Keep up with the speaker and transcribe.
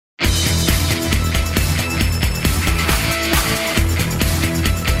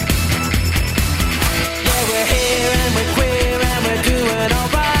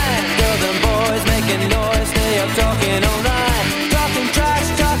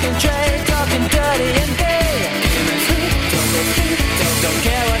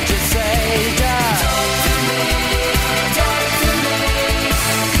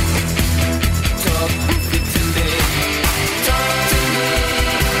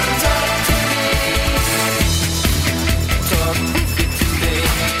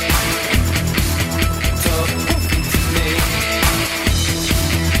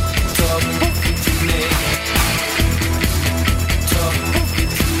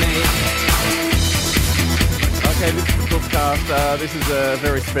podcast. This is a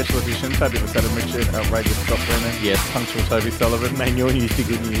very special edition. Fabulous Adam Richard, outrageous Scott Brennan. Yes. Punctual Toby Sullivan. Man, your news be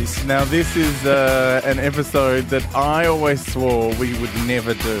good news. Now, this is an episode that I always swore we would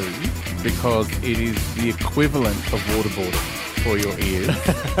never do because it is the equivalent of waterboarding for your ears.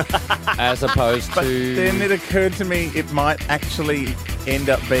 As opposed But to... then it occurred to me it might actually end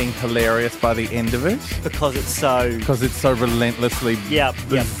up being hilarious by the end of it Because it's so because it's so relentlessly,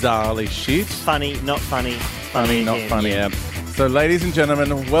 bizarrely shit. funny, not funny. Funny, not again. funny. Yeah. So, ladies and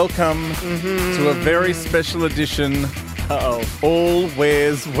gentlemen, welcome to a very special edition. Uh-oh. All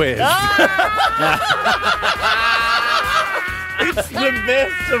Where's Wes. It's the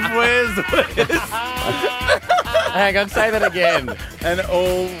best of Where's Wes. Hang on, say that again. And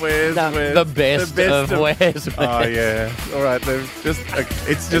all Where's Wes. The best of Where's Wes. Oh, yeah. All right.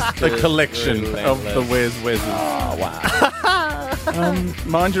 It's just a collection of the Where's Wes's. Oh, wow.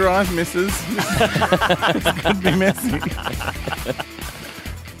 Mind your eyes, missus. This could be messy.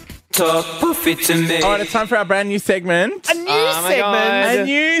 Talk poofy to me. All right, it's time for our brand new segment. A new Oh my God. A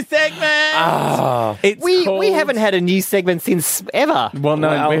new segment. Oh. It's We called... haven't had a new segment since ever. Well,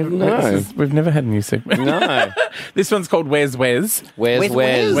 no, Well, no. we've never had a new segment. No. This one's called Where's Wes. Where's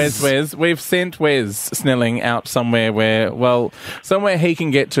Wes? Where's Wes? We've sent Wes Snelling out somewhere somewhere he can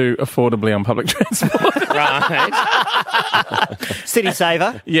get to affordably on public transport. Right. City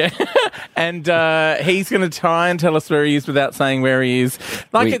saver. Yeah. And he's going to try and tell us where he is without saying where he is.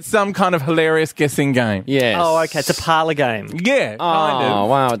 Like it's some kind of hilarious guessing game. Yes. Oh, okay. It's a parlour game. Yeah, kind Oh, of.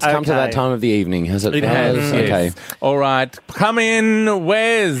 wow. It's come to that Okay. time of the evening, has it? It has, Okay. yes. All right. Come in,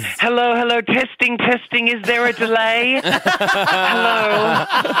 Wes. Hello, testing. Is there a delay? Hello.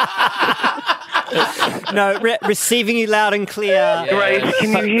 No, receiving you loud and clear. Great,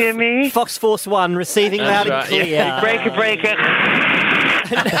 can you hear me? Fox Force 1, receiving loud and right, clear. Breaker.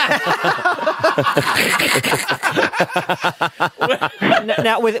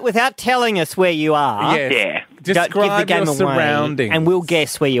 Now, without telling us where you are, Yes. Yeah. Describe give the game your away, surroundings. and we'll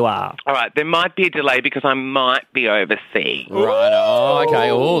guess where you are. All right, there might be a delay because I might be overseas. Right. Oh, okay.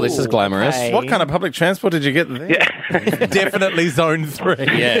 Oh, this is glamorous. Okay. What kind of public transport did you get there? Yeah. Definitely Zone 3.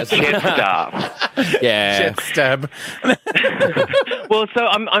 Yes. Jet staff. Yeah. Jet stab. Well, so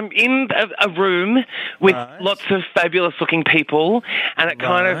I'm in a room with lots of fabulous-looking people, and it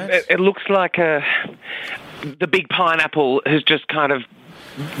kind of Right. it looks like the big pineapple has just kind of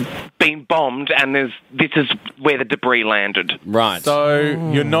been bombed, and this is where the debris landed. Right. So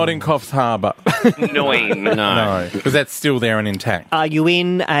you're not in Coffs Harbour. Annoying. no. No, because that's still there and intact. Are you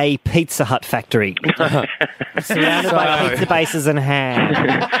in a Pizza Hut factory? Surrounded by pizza bases and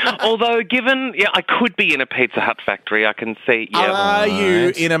ham. Although, I could be in a Pizza Hut factory. I can see. Yeah. Are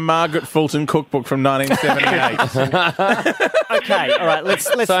you in a Margaret Fulton cookbook from 1978? Okay, all right, let's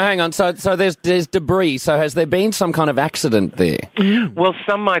So hang on. So there's debris. So has there been some kind of accident there? Well,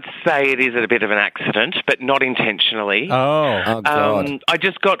 some might say it is a bit of an accident, but not intentionally. Oh. God. I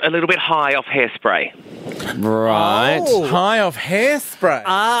just got a little bit high off hairspray. Right. High off hairspray.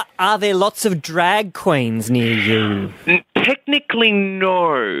 Are there lots of drag queens near you? Technically,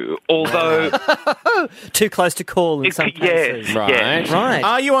 no. Although, Too close to call in some cases. yes, Right. yes. Right.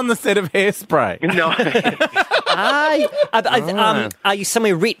 Are you on the set of Hairspray? No. Are you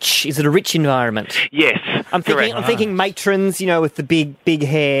somewhere rich? Is it a rich environment? Yes. I'm thinking matrons, with the big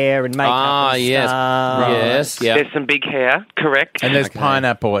hair and makeup. Ah, and yes. stuff. Yes. Yeah. There's some big hair, correct. And there's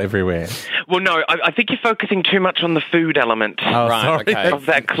pineapple everywhere. Well, no, I think you're focusing too much on the food element Oh, Right, sorry. okay. of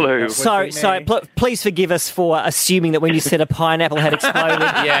that clue. Sorry, please forgive us for assuming that when you said a pineapple had exploded,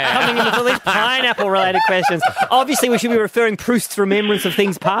 coming in with all these pineapple-related questions. Obviously, we should be referring Proust's remembrance of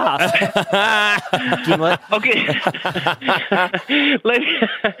things past. Gimlet. Okay.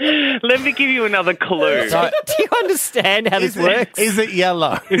 let me give you another clue. Do you understand how this works? Is it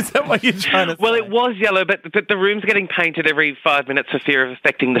yellow? Is that what you're trying to say? Well, it was yellow, but the room's getting painted every 5 minutes for fear of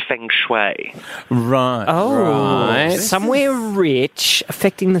affecting the feng shui. Right. Oh, Right. somewhere rich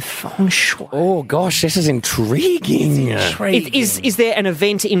affecting the feng shui. Oh gosh, this is intriguing. Is there an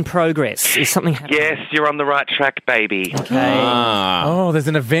event in progress? Is something happening? Yes, you're on the right track, baby. Okay. Oh, there's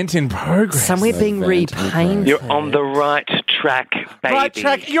an event in progress. Somewhere being event in repainted. You're on the right track, baby. Right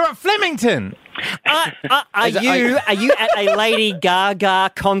track. You're at Flemington. Are you at a Lady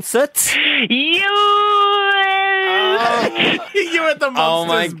Gaga concert? You. You at the Oh,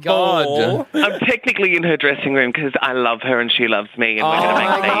 my Monsters God. Ball. I'm technically in her dressing room because I love her and she loves me, and we're going to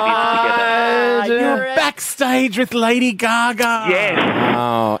make babies together. You're backstage with Lady Gaga. Yes.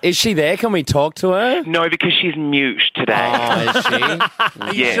 Oh, is she there? Can we talk to her? No, because she's mute today. Oh, is she?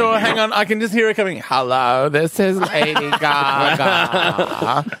 Are you Yeah. sure? Hang on, I can just hear her coming. Hello, this is Lady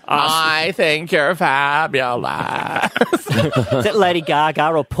Gaga. I think you're fabulous. Is it Lady Gaga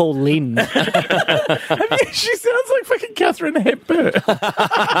or Paul Lynn? She sounds like fucking Catherine Hepburn.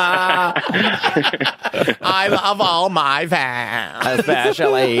 I love all my fans.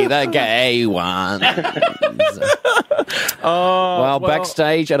 Especially the gay ones. Well,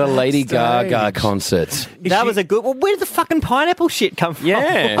 backstage at a Lady Gaga concert. That was a good... Well, where did the fucking pineapple shit come from?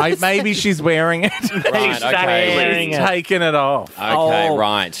 Yeah. Maybe she's wearing it. Right, okay. Wearing She's it. taking it off. Okay, Oh,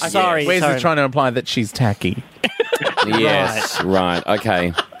 right. sorry. Where's he trying to imply that she's tacky? Yes, right.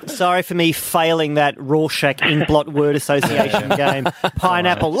 Okay. Sorry for me failing that Rorschach Inkblot word association game.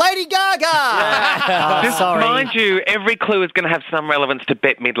 Pineapple. Lady Gaga! Oh, Just sorry. mind you, every clue is going to have some relevance to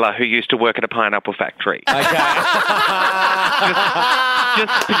Bette Midler, who used to work at a pineapple factory. Okay.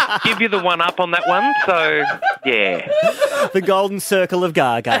 Just to give you the one up on that one. So, yeah. The golden circle of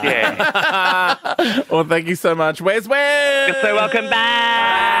Gaga. Yeah. Well, thank you so much. Where's Wes? You're so welcome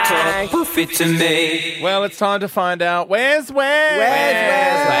back. Talk puffy to me. Well, it's time to find out. Where's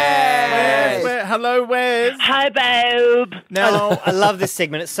Wes? Hello, Wes. Hi, babe. Now, I love this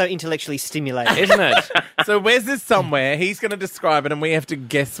segment. It's so intellectually stimulating. Isn't it? so Wes is somewhere. He's going to describe it, and we have to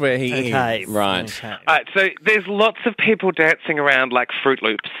guess where he Okay. is. Right. Okay. All right, so there's lots of people dancing around like Fruit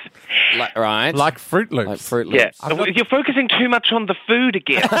Loops. Right. Like Fruit Loops. Like Fruit Loops. Yeah. You're focusing too much on the food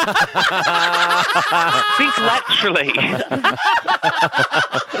again. Think laterally.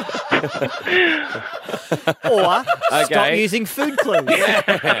 Or stop Okay. using food clues.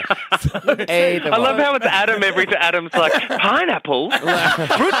 Either I love way. how it's Adam Adam's like, pineapple,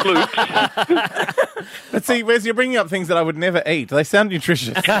 Fruit Loops. But see, Wes, you're bringing up things that I would never eat. They sound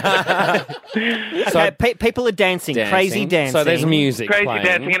nutritious. Okay, people are dancing, crazy dancing. So there's music Crazy playing.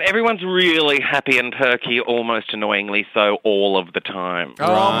 dancing, and everyone's really happy and perky, almost annoyingly so, all of the time. Oh,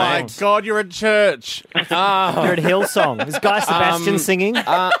 my Right. God, you're at church. You're at Hillsong. Is Guy Sebastian singing?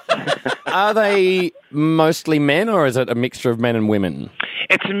 Are they mostly men, or is it a mixture of men and women?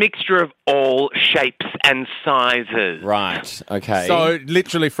 It's a mixture of all shapes and sizes. Right. Okay. So,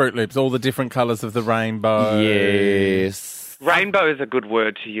 literally Fruit Loops, all the different colours of the rainbow. yes. Rainbow is a good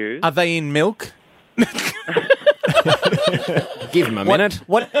word to use. Are they in milk? Give him a minute.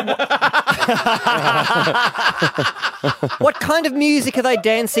 What kind of music are they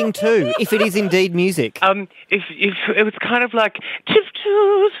dancing to, if it is indeed music? If it was kind of like it's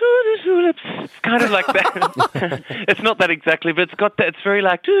kind of like that. It's not that exactly, but it's got that. It's very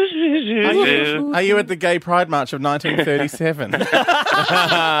like. Are you at the Gay Pride March of 1937?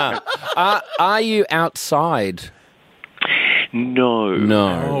 Are you outside? No.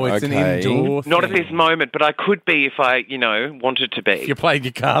 No. Oh, it's okay. an indoor Not at thing. this moment, but I could be if I, wanted to be. If you played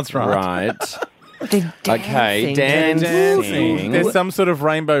your cards right. Right. They're Okay. dancing. Dancing. There's some sort of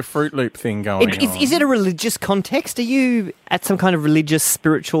rainbow Fruit Loop thing going on. Is it a religious context? Are you at some kind of religious,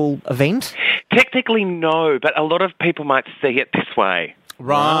 spiritual event? Technically, no, but a lot of people might see it this way.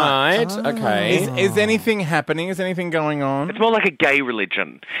 Right. Right. Okay. Is anything happening? Is anything going on? It's more like a gay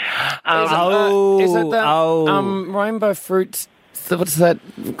religion. Is it the oh. rainbow fruits? What's that?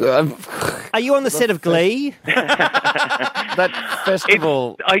 Are you on the set of Glee? That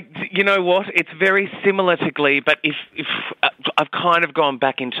festival. You know what? It's very similar to Glee, but if I've kind of gone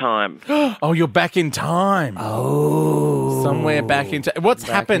back in time. Oh, you're back in time. Oh. Somewhere back in time. What's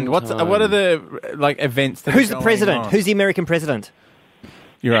happened? in What are the events that Who's are the going president? on? Who's the American president?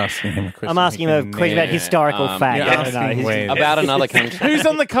 You're asking him a question. I'm asking him a question about historical fact. You're I don't asking know. Wes. About another country. Who's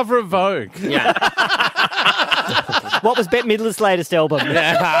on the cover of Vogue? Yeah. What was Bette Midler's latest album?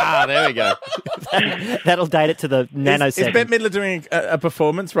 There we go. That'll date it to the Is nanosecond. Bette Midler doing a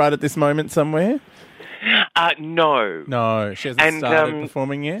performance right at this moment somewhere? No. No, she hasn't started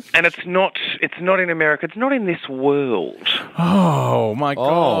performing yet. And it's not in America. It's not in this world. Oh my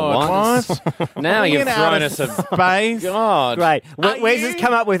God! what? Now Bringing you've out thrown of us a space. God. Great. Are Wes has you-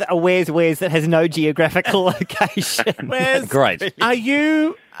 come up with a Wes that has no geographical location. Where's Great. Are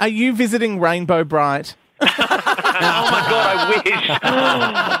you visiting Rainbow Bright? Oh my God, I wish.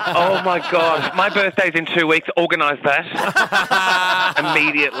 Oh my God. My birthday's in 2 weeks. Organise that.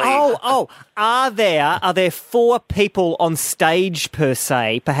 Immediately. Are there 4 people on stage per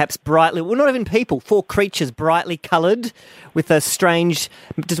se, perhaps brightly, well, not even people, 4 creatures brightly coloured with a strange,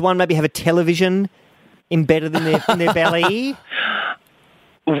 does one maybe have a television embedded in their belly?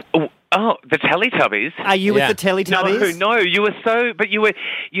 Oh, the Teletubbies. Are you with the Teletubbies? No, you were so, but you were,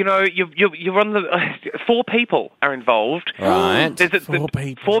 you're on the, 4 people are involved. Right. Four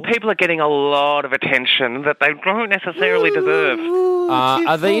people. 4 people are getting a lot of attention that they don't necessarily deserve.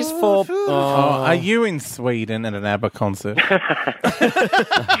 Are these 4... Are you in Sweden at an ABBA concert?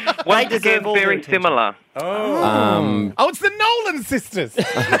 Once deserve again, all the very attention. similar. It's the Nolan sisters.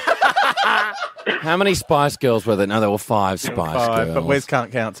 How many Spice Girls were there? No, there were 5 Spice 5, Girls. but Wes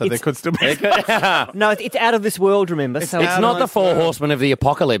can't count, so there could still be. No, it's out of this world, remember? So It's not the 4 Horsemen of the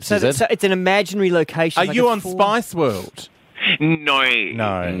Apocalypse, so is it? so it's an imaginary location. Are like you a on four- Spice World? No.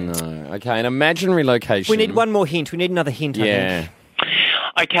 No. No. Okay, an imaginary location. We need one more hint. We need another hint, I Yeah. think.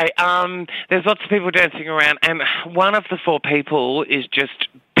 Okay, there's lots of people dancing around, and one of the 4 people is just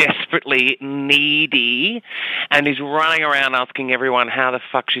desperately needy and is running around asking everyone how the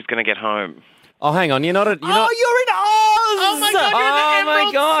fuck she's going to get home. Oh, hang on. You're not... You're in Oz! Oh my God, Oh,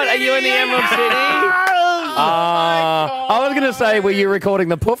 my God. Are you in the Emerald City? I was going to say, were you recording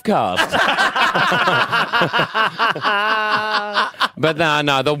the Puffcast? But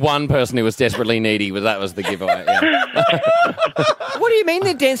no, the one person who was desperately needy, that was the giveaway. Yeah. What do you mean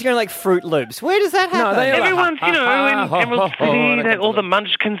they're dancing around like Fruit Loops? Where does that happen? they- Everyone's, in Emerald City, all the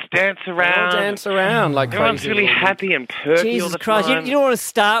munchkins dance All around. dance around like Everyone's crazy. really happy and perky all Jesus the Christ. time. You don't want to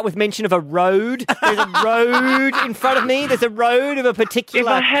start with mention of a road? There's a road in front of me. There's a road of a particular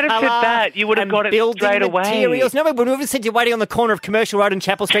If I had have said colour that, you would have and got it building straight away. materials. No, but we would have said you're waiting on the corner of Commercial Road and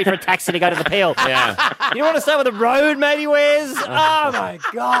Chapel Street for a taxi to go to the Peel. Yeah. You don't want to start with a road, maybe, Wes? Oh, my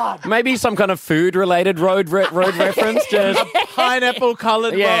God. Maybe some kind of food-related road reference. Just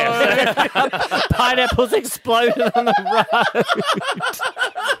Pineapple-coloured yeah. Pineapples exploded on the road.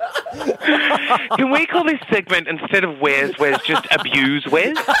 Can we call this segment, instead of Where's, just Abuse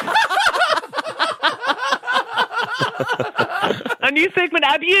Where's? A new segment,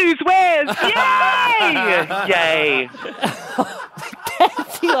 Abuse Where's! Yay! Yay!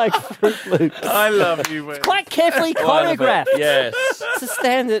 Like Fruit Loops. I love you, Wes. Quite carefully choreographed. Yes. It's a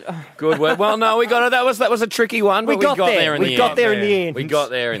standard. Good work. Well, no, we got it. That was a tricky one, but We got there. in We the got end. there in the end. We got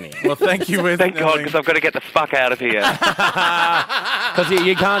there in the end. Well, thank you, Wes. Thank God, because I've got to get the fuck out of here. Because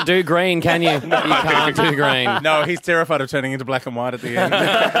you can't do green, can you? You can't do green. No, he's terrified of turning into black and white at the end.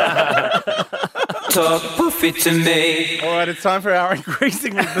 Talk puffy to me. All right, it's time for our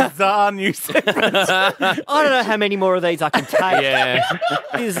increasingly bizarre new segment. I don't know how many more of these I can take. Yeah.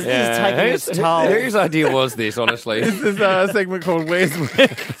 This is taking its toll. Whose idea was this, honestly? This is a segment called Where's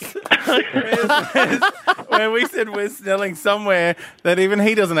Wes? Where we said we're Snelling somewhere that even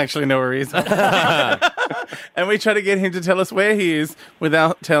he doesn't actually know where he is. And we try to get him to tell us where he is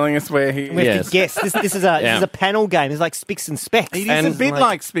without telling us where he is. We have Yes. to guess. This is a panel game. It's like Spicks and Specks. It is And a bit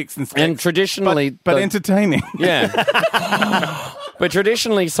like Spicks and Specks. And traditionally... but entertaining. Yeah. But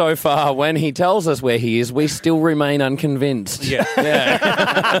traditionally, so far, when he tells us where he is, we still remain unconvinced. Yeah.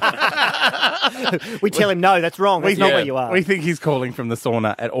 We tell him, no, that's wrong. That's not yeah. where you are. We think he's calling from the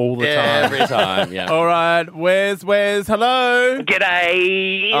sauna at all the Yeah, time. every time, yeah. All right, where's hello?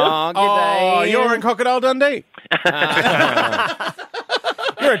 G'day. Oh, good Oh, day. you're in Crocodile Dundee.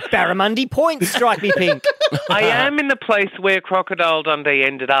 You're at Barramundi Point. Strike me pink. I am in the place where Crocodile Dundee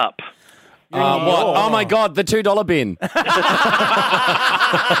ended up. What? Oh, my God, the $2 bin.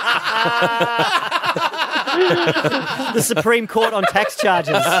 The Supreme Court on tax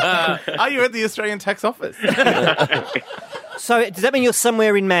charges. Are you at the Australian Tax Office? So does that mean you're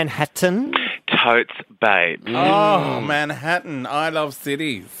somewhere in Manhattan? Totes, babe. Oh, Manhattan. I love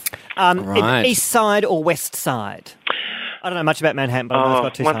cities. Right. East side or west side? I don't know much about Manhattan, but I know it's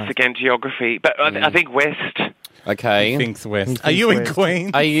got two Once sides. again, geography. But I think west. Okay. Thinks West. Are you in West. Queens?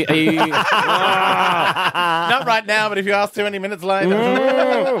 Are you... Not right now, but if you ask too many minutes later.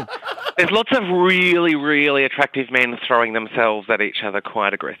 There's lots of really, really attractive men throwing themselves at each other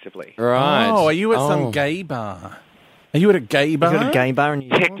quite aggressively. Right. Oh, are you at some gay bar? Are you at a gay bar? You got a gay bar in New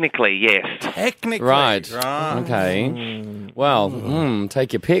York? Technically, yes. Technically. Right. Right. Okay. Well,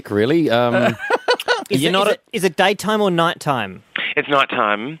 take your pick, really. Is it daytime or nighttime? It's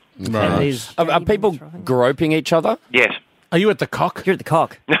night-time. Right. Are people groping each other? Yes. Are you at the Cock? You're at the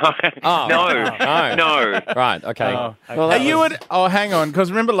Cock. No. Oh. No. Right, okay. Oh. Well, Are that you was- at... Oh, hang on, because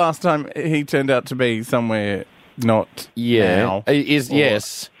remember last time he turned out to be somewhere not Yeah. now?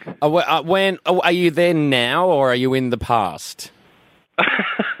 Yes. Are you there now or are you in the past?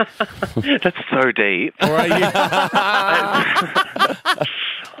 That's so deep. Or are you...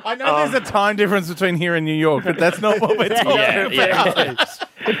 I know there's a time difference between here and New York, but that's not what we're talking about.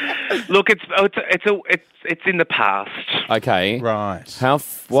 Look, it's in the past. Okay. Right. What?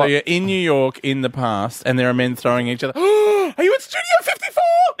 So you're in New York in the past, and there are men throwing each other. Are you at Studio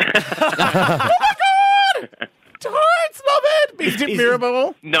 54? Tights, love it. Big Dip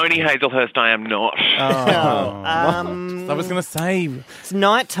Mirrorball. Noni Hazelhurst, I am not. I was going to say. It's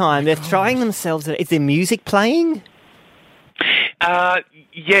night time. They're trying themselves. Is there music playing?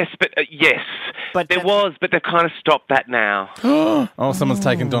 Yes, But there was, but they've kind of stopped that now. Oh, someone's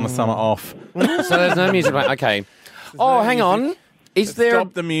taken Donna Summer off. So there's no music. Okay. Oh, hang on. Is there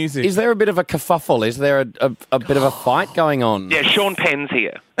Stop the music. Is there a bit of a kerfuffle? Is there a bit of a fight going on? Yeah, Sean Penn's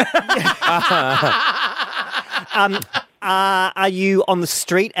here. Are you on the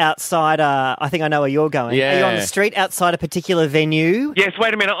street outside? I think I know where you're going. Yeah. Are you on the street outside a particular venue? Yes,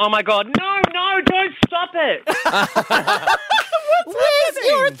 wait a minute. Oh, my God. No, don't stop it. Where's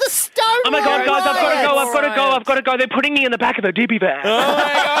you're at the Stone? Oh, my God, guys, I've got to go. They're putting me in the back of the Dibby van. Oh,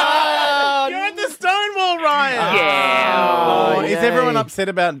 my God. You're at the Stonewall riot. Yeah. Oh, is everyone upset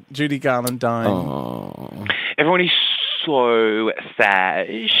about Judy Garland dying? Everyone is so sad.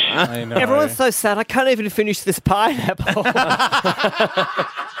 I know. Everyone's so sad. I can't even finish this pineapple.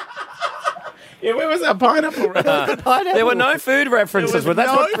 Yeah, where was our pineapple? There were no food references, but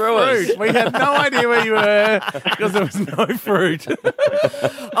that's what threw us. We had no idea where you were because there was no fruit.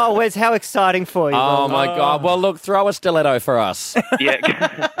 Oh, Wes, how exciting for you. Oh, my God. Well, look, throw a stiletto for us. Yeah.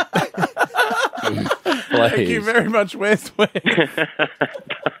 Thank you very much, Wes.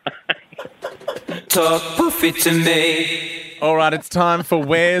 Talk poofy to me. All right, it's time for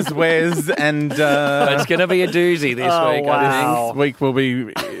Where's Wes, and It's going to be a doozy this week, wow. I think. this week will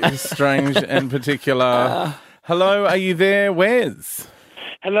be strange and particular. Hello, are you there, Wes?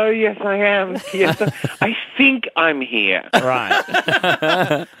 Hello, yes, I am. Yes, I think I'm here. Right.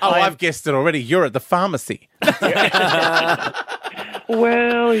 Oh, I've guessed it already. You're at the pharmacy.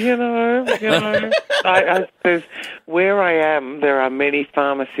 Well, you know, I suppose where I am, there are many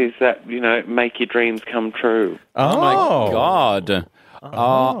pharmacies that, make your dreams come true. Oh, my God.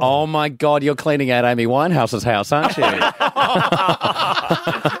 Oh, my God, you're cleaning out Amy Winehouse's house, aren't you?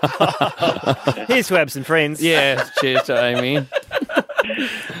 Here's to Abs and Friends. Yeah, cheers to Amy.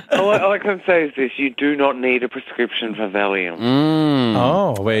 All I can say is this: you do not need a prescription for Valium.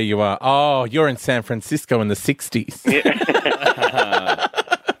 Oh, where you are. Oh, you're in San Francisco in the 60s.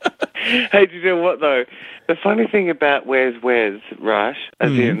 Hey, do you know what, though? The funny thing about Where's Wes, right,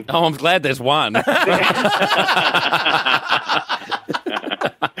 as in... Oh, I'm glad there's one.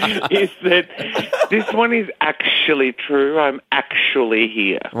 is that this one is actually true. I'm actually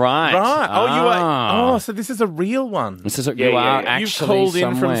here. Right. Right. Oh, you are. Ah. Oh, so this is a real one. This is Yeah, you are yeah. You've actually called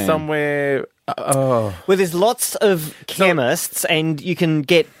in from somewhere. Oh. Well, there's lots of chemists, and you can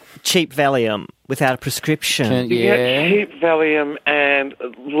get cheap Valium without a prescription. You get cheap Valium, and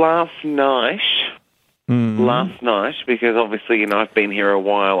last night, because obviously, I've been here a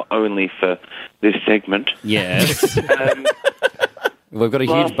while only for this segment. Yes. We've got a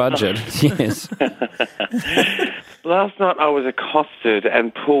huge budget. Yes. Last night I was accosted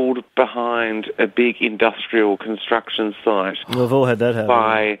and pulled behind a big industrial construction site We've all had that happen.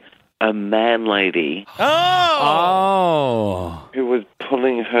 by a man lady Oh. who was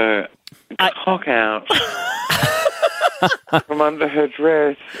pulling her cock out from under her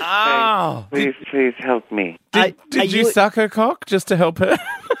dress. Oh. Saying, please help me. Did you suck her cock just to help her?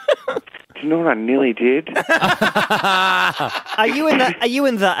 Do you know what I nearly did? Are you in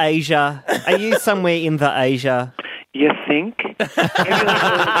the Asia? Are you somewhere in the Asia? You think? Maybe like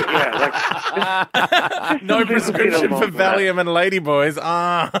a little bit, yeah, No prescription for along that. Valium and Ladyboys.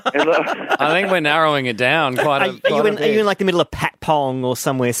 And look, I think we're narrowing it down quite a Are you bit. in like the middle of Pat Pong or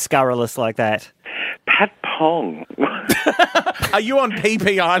somewhere scurrilous like that? Pat Pong. Are you on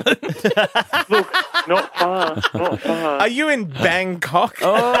PP Island? Look, not far. Are you in Bangkok?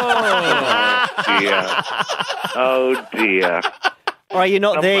 Oh, dear. Or are you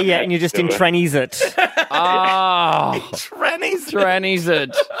not there yet and you're just in Transit? Oh. Trannies.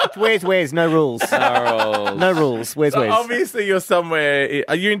 it. Where's No rules. No rules. Where's So obviously you're somewhere.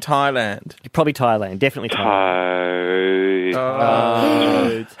 Are you in Thailand? Probably Thailand. Definitely Thailand.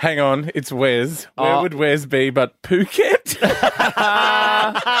 Hang on, it's Wes. Where would Wes be but Phuket?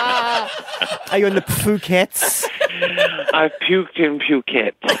 Are you in the Phukets? I puked in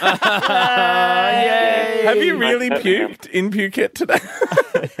Phuket. Have you really puked in Phuket today?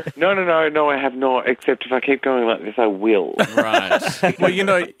 No, I have not, except if I keep going like this, I will. Right. Well, you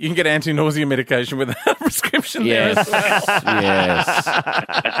can get anti-nausea medication without a prescription there. Yes. Yes.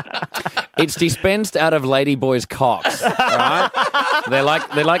 It's dispensed out of ladyboys' cocks. All right. They're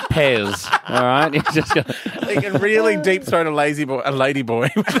like pears. All right. You just got... They can really deep throat a ladyboy, a ladyboy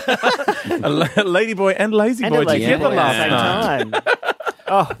and lazy boy And a together ladyboy last at night. the same time.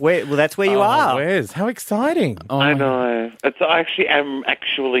 Well, that's where you are. Wes, how exciting. I know. I actually am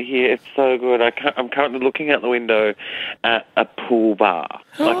here. It's so good. I'm currently looking out the window at a pool bar.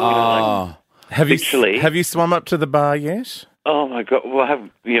 Have literally. have you swum up to the bar yet? Oh my God! Well, I have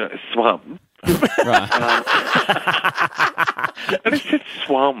swum. Right. But it's just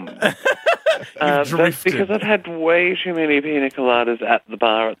swum. That's drifted. because I've had way too many pina coladas at the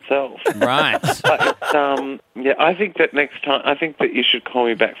bar itself. Right. But it's, I think that next time, you should call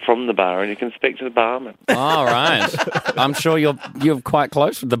me back from the bar and you can speak to the barman. All right. I'm sure you're quite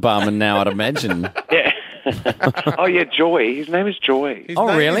close with the barman now, I'd imagine. Yeah. Oh yeah, Joy. His name is Joy. His Oh,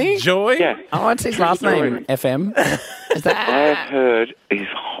 name really? is Joy? Yeah. Oh, what's his last name? FM? Is I that? have heard his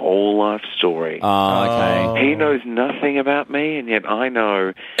whole life story. Oh, okay. He knows nothing about me, and yet I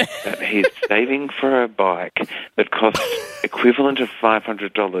know that he's saving for a bike that costs equivalent of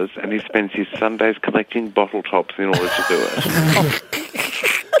 $500, and he spends his Sundays collecting bottle tops in order to do it.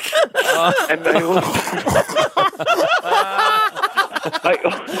 And they all...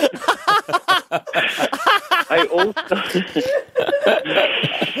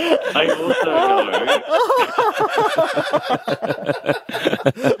 I also know...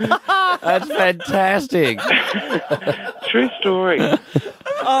 That's fantastic. True story.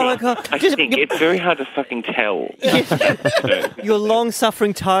 Oh, my God. I think it's very hard to fucking tell. Your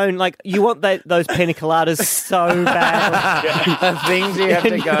long-suffering tone, like, you want those pina coladas so bad. The things you have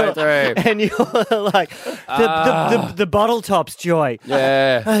to go through. And you're like, the bottle tops, Joy.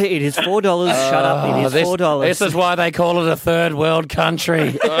 Yeah. It is $4. Shut up, it is $4. This is why they call it a third world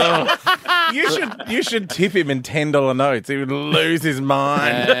country. You should tip him in $10 notes. He would lose his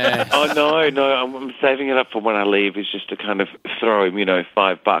mind. Oh, no, I'm saving it up for when I leave, is just to kind of throw him,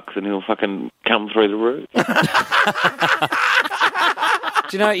 $5 and he'll fucking come through the roof.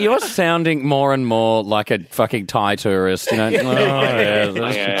 Do you know, you're sounding more and more like a fucking Thai tourist. I am.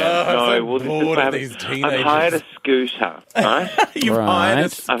 so bored of these teenagers. I've hired a scooter, right? You've hired a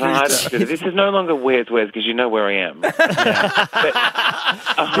I've hired a scooter. This is no longer Where's because you know where I am. But I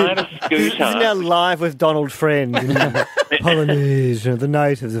hired a He's scooter. now live with Donald Friend. Polynesia, the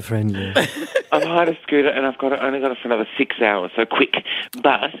night of the friendly. I've hired a scooter and I've only got it for another 6 hours, so quick.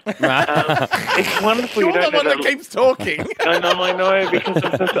 But it's wonderful. You're You don't the one know that keeps talking. I know,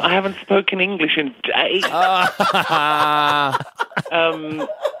 because I haven't spoken English in days.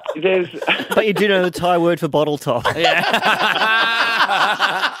 But you do know the Thai word for bottle top.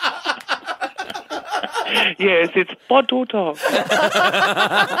 Yes, it's bottle top.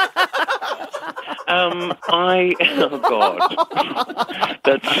 Oh God,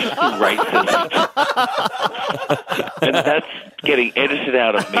 that's racist, and that's getting edited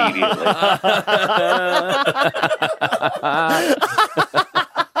out immediately.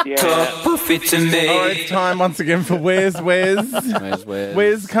 Talk puffy to me. Oh, it's time once again for Where's Wes.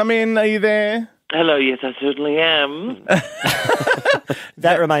 Wes, come in. Are you there? Hello, yes, I certainly am.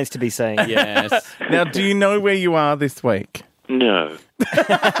 That remains to be seen. Yes. Now, do you know where you are this week? No. All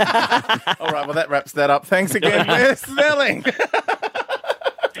right, well, that wraps that up. Thanks again, Wes Snelling.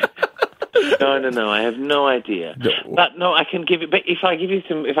 No, I have no idea. But no, I can give you. But if I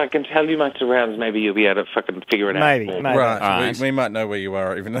can tell you my surroundings, maybe you'll be able to fucking figure it out. Maybe. Right, we might know where you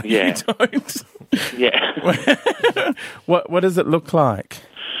are, even though Yeah. you don't. Yeah. What does it look like?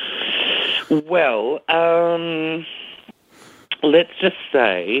 Well, let's just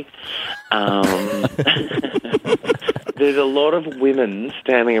say there's a lot of women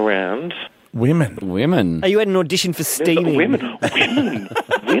standing around. Women. Are you at an audition for steaming? Women.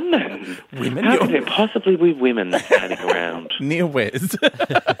 How could there possibly be women standing around? Near Wes.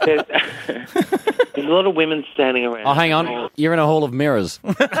 There's a lot of women standing around. Oh, hang on. You're in a hall of mirrors.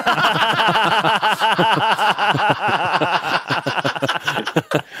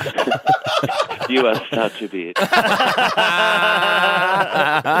 You are such a bitch.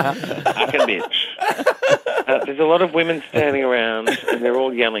 I can bitch. There's a lot of women standing around, and they're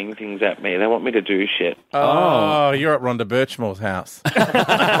all yelling things at me. They want me to do shit. Oh, you're at Rhonda Birchmore's house.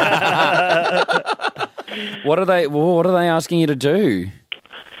 What are they asking you to do?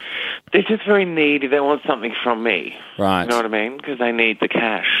 They're just very needy. They want something from me. Right. You know what I mean? Because they need the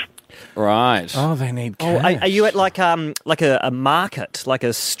cash. Right. Oh, they need Oh, cash. are you at like a market, like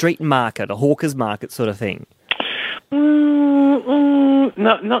a street market, a hawker's market sort of thing? No,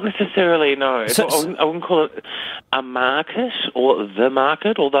 not necessarily, no. So- I wouldn't call it a market or the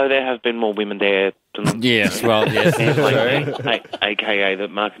market, although there have been more women there than... Yes, well, yes. AKA the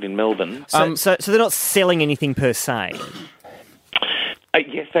market in Melbourne. So they're not selling anything per se.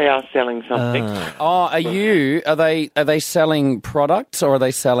 Yes, they are selling something. Oh, are they selling products or are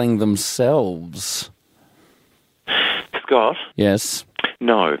they selling themselves? Scott, Yes.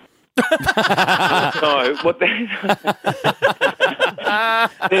 No. No. What they're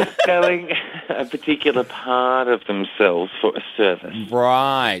selling a particular part of themselves for a service.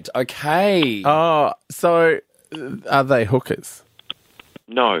 Right. Okay. Oh, so are they hookers?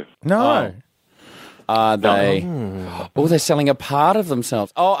 No. No. Are they? Oh, they're selling a part of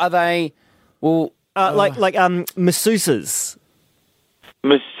themselves. Oh, are they? Well, Like masseuses.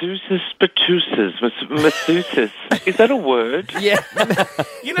 Masseuses, patusas, masseuses. Is that a word? yeah.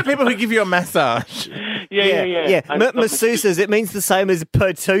 You know people who give you a massage? Yeah. Masseuses, it means the same as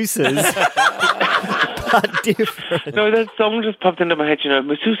pertusas, but different. No, that song just popped into my head,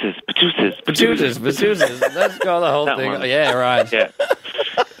 masseuses, patusas. Masseuses. Let's go the whole That thing. one. Yeah, right. Yeah.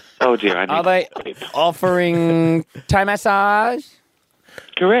 Oh, dear, I need Are they to sleep. offering Thai massage?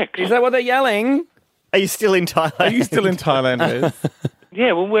 Correct. Is that what they're yelling? Are you still in Thailand? Are you still in Thailand, Wes?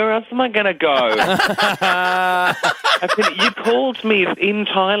 Yeah, well, where else am I going to go? You called me in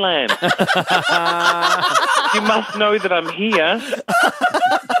Thailand. You must know that I'm here.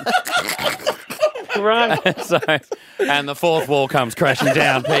 Right. So, and the fourth wall comes crashing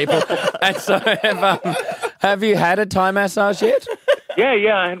down, people. And so, have you had a Thai massage yet?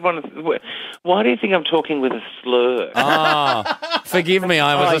 Yeah, I had one. Why do you think I'm talking with a slur? Forgive me,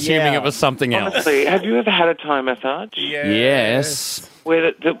 I was assuming it was something else. Honestly, have you ever had a Thai massage? Yes.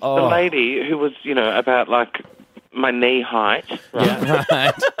 Where the lady who was, about like my knee height, right,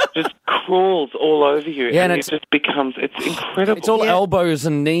 Right. just crawls all over you, Yeah, and it just becomes, it's incredible. It's all elbows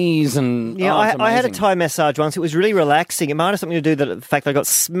and knees and... Yeah, it's I had a amazing. Thai massage once. It was really relaxing. It might have something to do with the fact that I got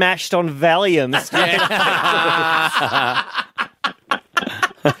smashed on Valium.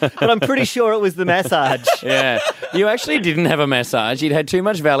 But I'm pretty sure it was the massage. Yeah. You actually didn't have a massage. You'd had too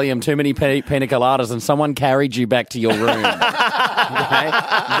much Valium, too many pina coladas, and someone carried you back to your room. Okay?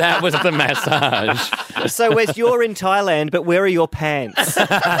 That was the massage. So, Wes, you're in Thailand, but where are your pants?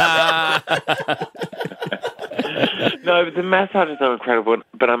 No, the massages are incredible,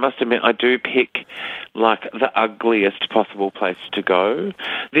 but I must admit I do pick like the ugliest possible place to go.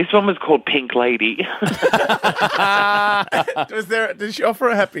 This one was called Pink Lady. Did she offer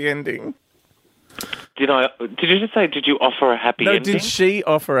a happy ending? Did you just say, did you offer a happy No, ending? did she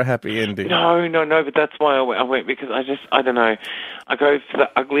offer a happy ending? No, but that's why I went because I don't know. I go for the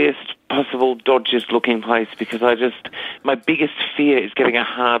ugliest possible, dodgiest looking place because my biggest fear is getting a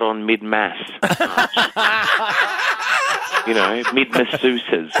hard-on mid-mass.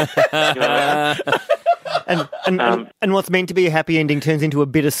 Mid-masseuses. And what's meant to be a happy ending turns into a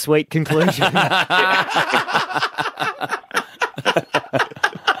bittersweet conclusion.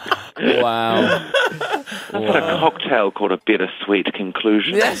 Wow. I've got a cocktail called a bittersweet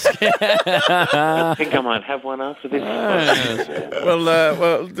conclusion. Yes. I think I might have one after this.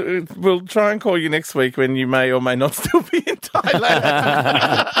 Well, we'll try and call you next week when you may or may not still be in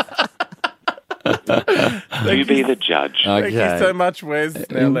Thailand. You be the judge. Thank you so much, Wes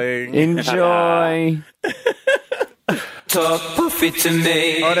Snelling. Enjoy. Talk puffy to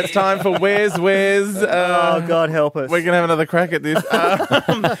me. All right, it's time for Wes. Oh, God help us. We're going to have another crack at this.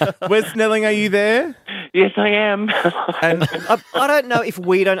 Wes Snelling, are you there? Yes, I am. And I don't know if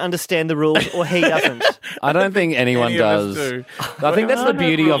we don't understand the rules or he doesn't. I don't think anyone any of us does. do. I think that's the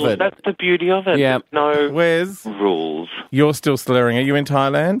beauty of it. That's the beauty of it. Yeah. No Wes, rules. you're still slurring. Are you in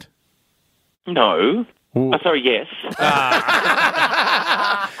Thailand? No. Ooh. Oh, sorry, yes.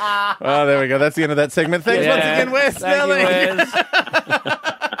 Oh, there we go. That's the end of that segment. Thanks once again, Wes Snelling.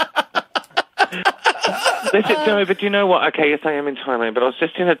 No, but you know what? Okay, yes, I am in Thailand, but I was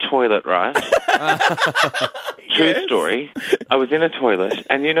just in a toilet, right? True story. I was in a toilet,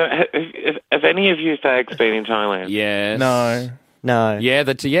 and have any of you fags been in Thailand? Yes. No. No. Yeah,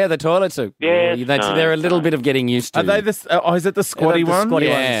 the toilets are. Yes, they're a little bit of getting used to. Are they this? Oh, is it the squatty the one? squatty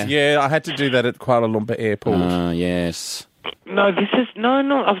Yeah. ones. Yeah, I had to do that at Kuala Lumpur Airport. Yes. No, this is no.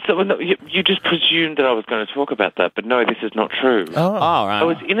 You just presumed that I was going to talk about that, but no, this is not true. Oh, Oh, right. I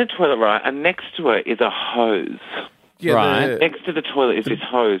was in a toilet, right, and next to it is a hose. yeah, right. Next to the toilet is this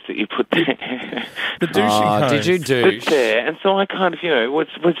hose that you put there. the douching hose. Did you douche? It's there, and so I kind of, was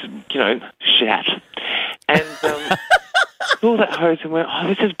shat, and saw that hose and went, oh,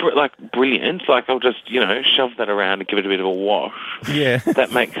 this is brilliant. Like I'll just shove that around and give it a bit of a wash. Yeah.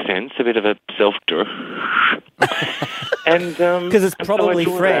 That makes sense. A bit of a self-do. And Because it's and so I probably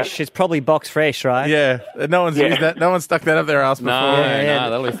saw fresh. that. It's probably box fresh, right? Yeah. No one's used that. No one's stuck that up their ass before. No, Yeah.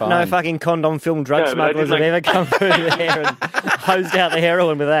 that'll be fine. No fucking condom film drug No, but I smugglers did have ever come through there and hosed out the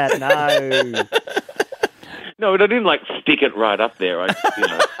heroin with that. No. No, but I didn't stick it right up there. I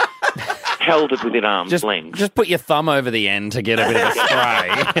held it within arm's length. Just put your thumb over the end to get a bit of a spray.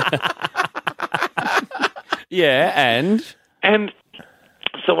 Yeah, and And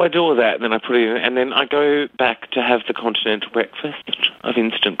So I do all that, and then I put it in, and then I go back to have the continental breakfast of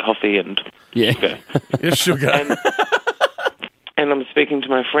instant coffee and sugar. Yeah, sugar. And I'm speaking to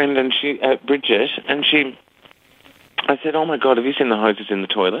my friend, and Bridget, and I said, "Oh my God, have you seen the hoses in the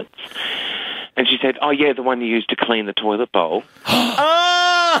toilets?" And she said, "Oh yeah, the one you use to clean the toilet bowl."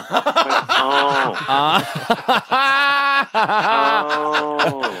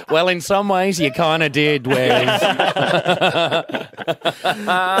 Oh. Well, in some ways, you kind of did, Wes.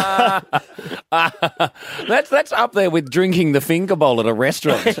 That's up there with drinking the finger bowl at a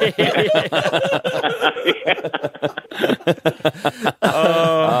restaurant.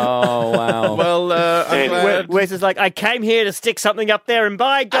 Oh, wow. Well, I'm glad. Wes is like, I came here to stick something up there, and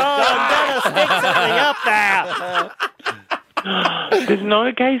by God, I'm going to stick something up there. There's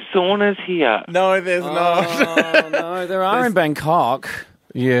no gay saunas here. No, there's not. Oh, no, there are in Bangkok.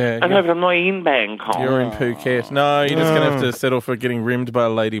 Yeah. I know, but I'm not in Bangkok. You're in Phuket. No, you're just going to have to settle for getting rimmed by a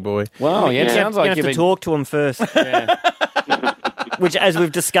ladyboy. Well, yeah, it sounds like you have you've to been... talk to him first. Yeah. Which, as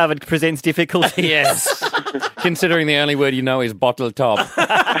we've discovered, presents difficulty. Yes. Considering the only word you know is bottle top.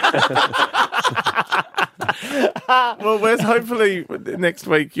 Well, Wes, hopefully next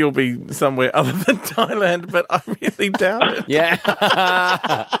week you'll be somewhere other than Thailand, but I really doubt it. Yeah.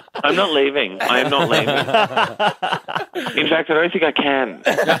 I'm not leaving. I am not leaving. In fact, I don't think I can.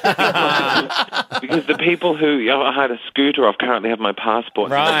 Because the people who I had a scooter off currently have my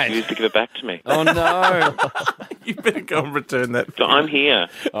passport and Right. they refuse to give it back to me. Oh, no. You better go and return that. So I'm here.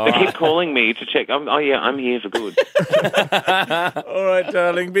 They keep calling me to check. I'm here for good. All right,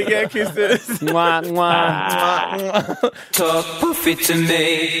 darling. Big air kisses. Mwah, mwah. Talk poofy to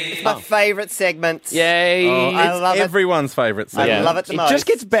me. My favourite segment. Yay. I love it. Everyone's favourite I segment. love it the It most. just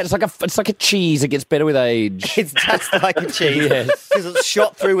gets better. It's like a cheese. It gets better with age. It's just like a cheese. Yes. Because it's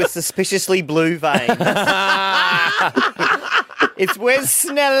shot through with suspiciously blue veins. It's Wes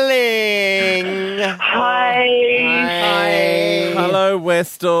Snelling. Hi. Hello,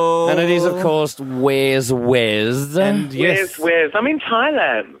 Westall. And it is, of course, Where's Wes? And yes. Where's? I'm in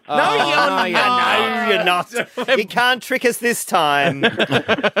Thailand. No, you're you're not. You can't trick us this time.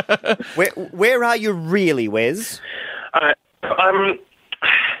 Where are you really, Wes?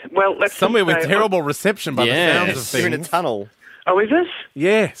 Well, let's Somewhere with say- terrible reception by Yes. the sounds of You're in a things. tunnel. Oh, is it?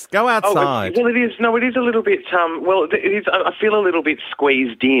 Yes, go outside. Well, it is. No, it is a little bit. It is. I feel a little bit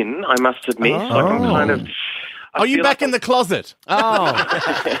squeezed in. I must admit. Like I'm kind of. Are you back in the closet? Oh.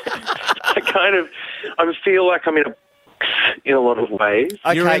 I feel like I'm in a box in a lot of ways.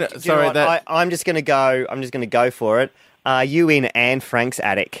 Okay, You're in do it. you know Sorry, what? that- I'm just going to go. I'm just going to go for it. Are you in Anne Frank's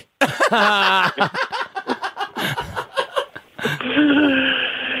attic?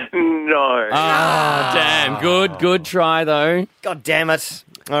 No. Oh, damn. Good try, though. God damn it!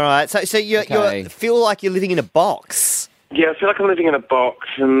 All right, so you Okay. feel like you're living in a box. Yeah, I feel like I'm living in a box,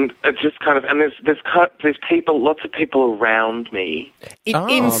 and it's just kind of. And there's people, lots of people around me.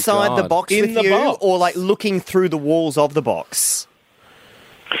 Inside the God. box In with the you, box. or like looking through the walls of the box.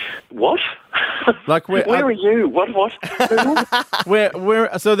 What? Like where Where are you? What?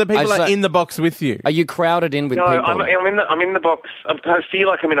 where? So the people I are say- in the box with you. Are you crowded in with No, people? I'm in the box. I feel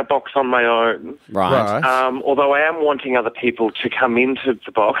like I'm in a box on my own. Right. Although I am wanting other people to come into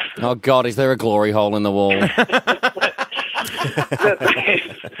the box. Oh, God, is there a glory hole in the wall?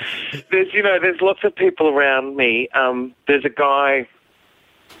 There's lots of people around me. There's a guy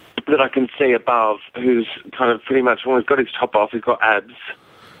that I can see above who's kind of pretty much, well, he's got his top off, he's got abs.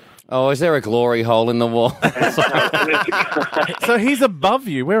 Oh, is there a glory hole in the wall? And there's a guy- So he's above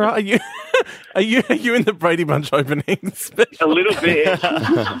you. Where are you? Are you in the Brady Bunch opening special? a little bit.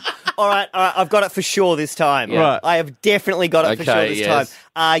 All right, I've got it for sure this time. Yeah. Right. I have definitely got it for sure Okay, this yes. time.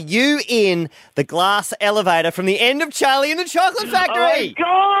 Are you in the glass elevator from the end of Charlie and the Chocolate Factory? Oh,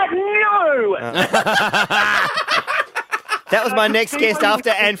 God, no! That was my next guest after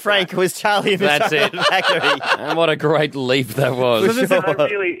Anne Frank was Charlie and the That's Chocolate it. Factory. And what a great leap that was. No,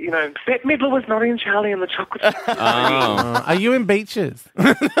 really, Bette Midler was not in Charlie and the Chocolate Factory. Oh. Are you in Beaches?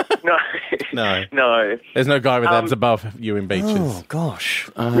 No. No. No. There's no guy with abs above you in Beaches. Oh gosh.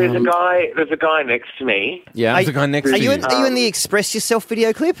 There's a guy next to me. Yeah. There's a guy next Are to you you. in the Express Yourself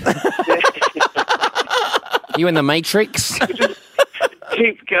video clip? You in the Matrix?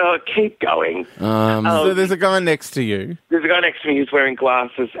 Keep going. So there's a guy next to you. There's a guy next to me who's wearing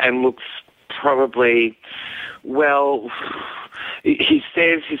glasses and looks probably, well, he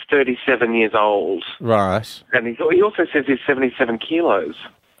says he's 37 years old. Right. And he also says he's 77 kilos.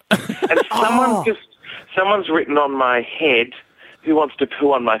 And someone's written on my head, who wants to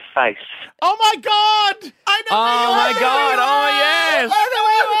poo on my face. Oh my God! I know. Oh, my God. Oh, yes. I know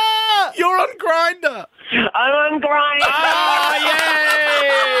where you are. You're on Grindr. I'm on Grindr. Oh,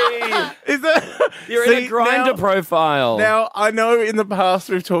 yay! Is that You're in a grinder profile. Now, I know in the past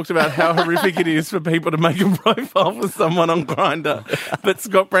we've talked about how horrific it is for people to make a profile for someone on Grindr, but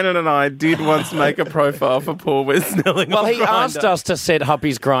Scott Brennan and I did once make a profile for Paul West-Snelling well, on he Grindr. asked us to set up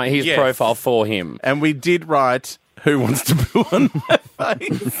his Yes. profile for him. And we did write, who wants to poo on my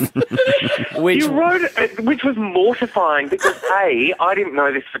face? Which You wrote it, which was mortifying because A, I didn't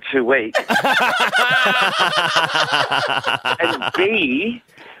know this for 2 weeks, and B,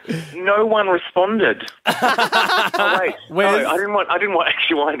 no one responded. Oh, wait, Where's- no, I didn't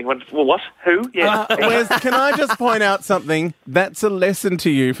actually want anyone. Well, what? Who? Yeah. Wes, can I just point out something? That's a lesson to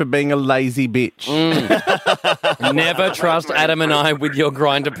you for being a lazy bitch. never trust Adam and I with your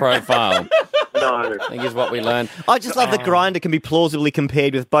Grindr profile. No. I think is what we learned. I just love that Grindr can be plausibly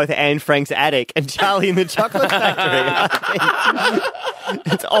compared with both Anne Frank's Attic and Charlie and the Chocolate Factory.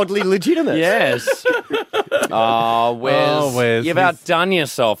 It's oddly legitimate. Yes. Oh, Wes. Oh, Wes, You've he's- outdone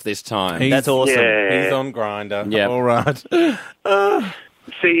yourself this time. He's- That's awesome. Yeah. He's on Grindr. Yep. All right.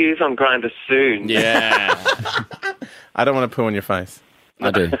 See you on Grindr soon. Yeah. I don't want to poo on your face.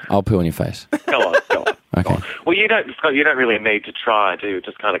 I do. I'll poo on your face. Go on. Okay. Well, you don't, Scott, you don't really need to try, do you? It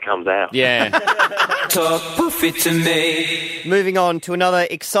just kind of comes out. Yeah. Talk poofy to me. Moving on to another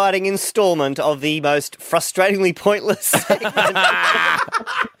exciting instalment of the most frustratingly pointless segment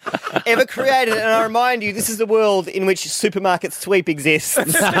ever created. And I remind you, this is the world in which supermarket sweep exists.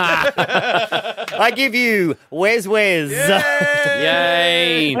 I give you Wes Wes.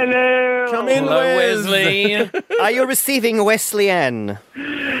 Yay. Hello. Come in, Hello, Wes. Wesley. Are you receiving Wesleyan?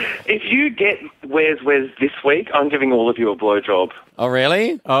 If you get Where's this week, I'm giving all of you a blowjob. Oh,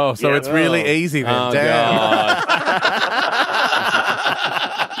 really? Oh, so Yeah. it's really easy then. Oh, Damn. God.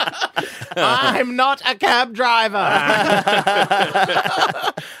 I'm not a cab driver.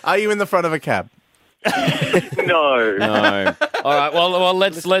 Are you in the front of a cab? No. No. All right. Well,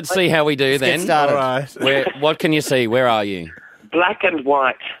 let's see how we do then. Get started. All right. What can you see? Where are you? Black and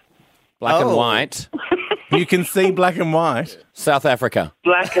white. Black and Oh. white. You can see black and white. South Africa.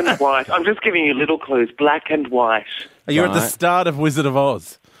 Black and white. I'm just giving you little clues. Black and white. Are you at the Right. start of Wizard of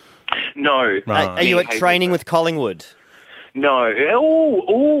Oz? No. Right. Are you at training with Collingwood? No.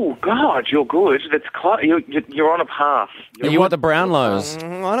 Oh, God, you're good. That's you're on a path. Are you at the Brownlows?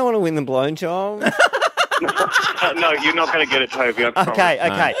 I don't want to win the blowjob. No, you're not going to get it, Toby. I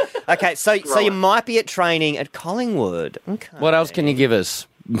promise. Okay. So you might be at training at Collingwood. Okay. What else can you give us?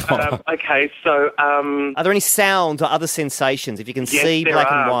 Okay, so Are there any sounds or other sensations? If you can Yes, see there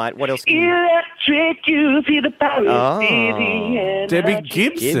black are. and white, what else? Can you... electric, you see the power Oh. city and Debbie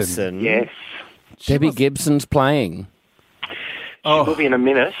Gibson. Gibson. Yes. Debbie Gibson's playing. We'll be in a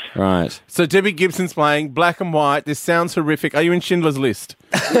minute. Right. So Debbie Gibson's playing black and white. This sounds horrific. Are you in Schindler's List?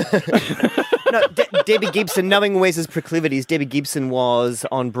 No, Debbie Gibson, knowing Wes's proclivities, Debbie Gibson was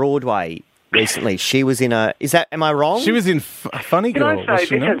on Broadway recently. She was in a... Am I wrong? She was in Funny Can Girl. I say, was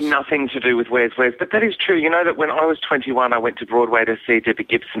she this not? has nothing to do with Where's, but that is true. You know that when I was 21, I went to Broadway to see Debbie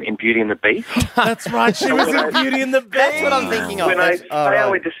Gibson in Beauty and the Beast. That's right. She was in Beauty and the Beast. That's what I'm thinking of. When I That's- all right.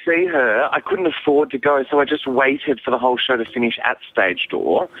 went to see her, I couldn't afford to go, so I just waited for the whole show to finish at stage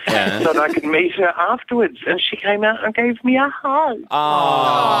door Yeah. so that I could meet her afterwards. And she came out and gave me a hug.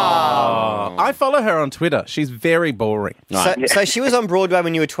 Oh. I follow her on Twitter. She's very boring. So she was on Broadway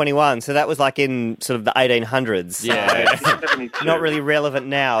when you were 21, so that was like in sort of the 1800s. Yeah. 72. Not really relevant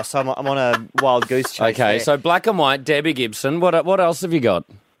now, so I'm on a wild goose chase. Okay, there. so black and white, Debbie Gibson. What else have you got?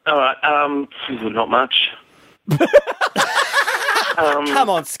 All right, not much. Come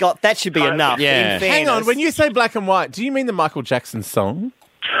on, Scott, that should be enough. Yeah. In Hang on. fairness. When you say black and white, do you mean the Michael Jackson song?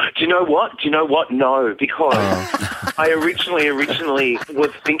 Do you know what? No, because I originally was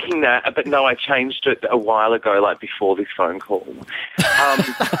thinking that, but no, I changed it a while ago, like before this phone call.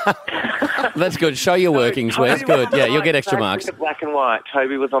 That's good. Show your workings, Wes. Good. Yeah, you'll get extra marks. The black and white.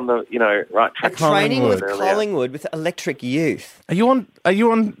 Toby was on the right track. Training with Collingwood Collingwood with Electric Youth. Are you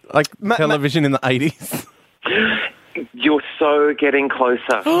on like television in the 80s? You're so getting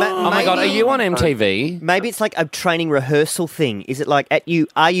closer. Oh my God, are you on MTV? Maybe it's like a training rehearsal thing. Is it like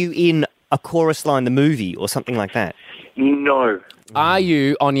are you in A Chorus Line, the movie, or something like that? No. Are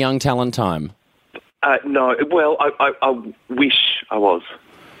you on Young Talent Time? No. Well, I wish I was.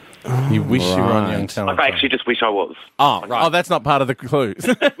 You wish you were on Right. Young Talent. I actually just wish I was. Oh, right. Oh, that's not part of the clues.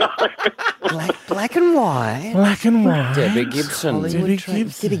 Black and white. black and white. Debbie Gibson. Hollywood Debbie train-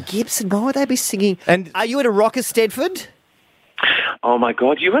 Gibson. Debbie Gibson. Why would they be singing? And- Are you at a Rocker Stedford? Oh my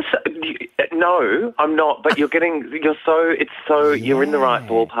God, you are. No, I'm not. But you're in the right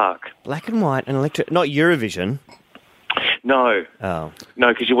ballpark. Black and white and electric. Not Eurovision. No, Oh,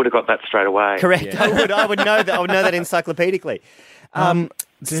 because you would have got that straight away. correct. I would know that. I would know that encyclopedically.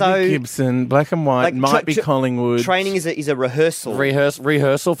 Debbie Gibson, black and white, Like, might be Collingwood. Training is a rehearsal.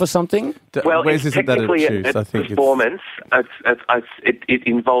 Rehearsal for something? Well, Where's it's isn't that a technically choose? I think performance. It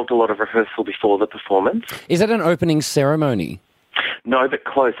involved a lot of rehearsal before the performance. Is that an opening ceremony? No, but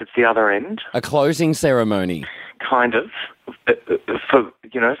close. It's the other end, A closing ceremony? kind of, for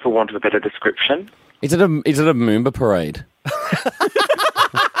want of a better description. Is it a Moomba parade?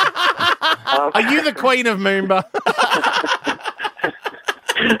 Are you the Queen of Moomba?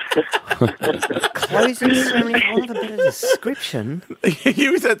 Closing ceremony, want a better description.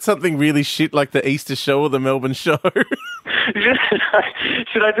 You was at something really shit like the Easter show or the Melbourne show.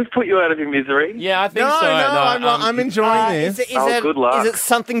 Should I just put you out of your misery? Yeah, I think No, so. I'm enjoying this. Good luck. Is it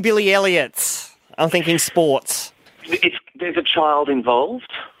something Billy Elliott's? I'm thinking sports. There's a child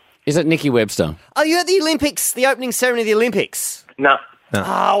involved. Is it Nikki Webster? Are you at the Olympics, the opening ceremony of the Olympics? No.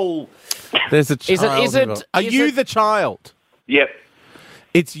 Oh. There's a child. Is it- involved. Are is you it- the child? Yep.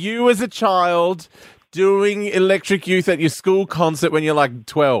 It's you as a child doing Electric Youth at your school concert when you're like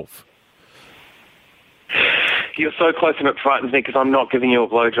 12. You're so close and it frightens me because I'm not giving you a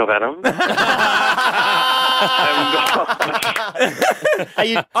blowjob, Adam.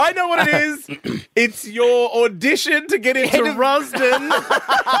 I know what it is. It's your audition to get into Rusden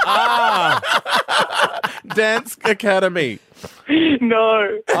Dance Academy.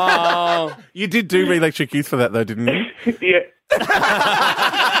 No. Oh, You did do Electric Youth for that, though, didn't you? Yeah.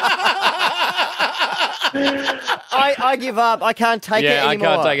 I give up. I can't take it yeah, I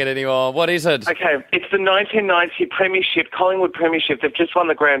anymore. can't take it anymore. What is it? Okay, it's the 1990 Premiership, Collingwood Premiership. They've just won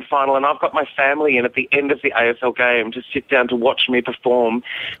the grand final, and I've got my family in at the end of the AFL game to sit down to watch me perform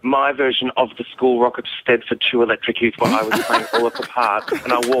my version of the School Rocket Stedford 2 Electric Youth, where I was playing all of the parts,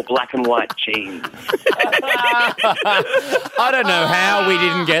 and I wore black and white jeans. I don't know how we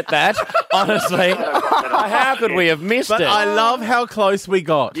didn't get that, honestly. How could we have missed But it? I love how close we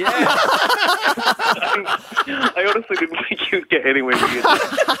got. I honestly didn't think you'd get anywhere near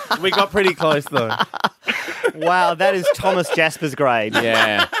that. We got pretty close, though. Wow, that is Thomas Jasper's grade.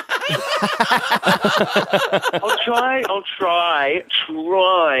 Yeah. I'll try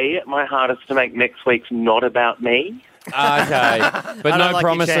my hardest to make next week's not about me. Okay. But don't no like your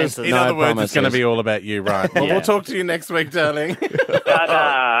promises. chances. In No other words, promises. it's going to be all about you, right? Well, Yeah. we'll talk to you next week, darling.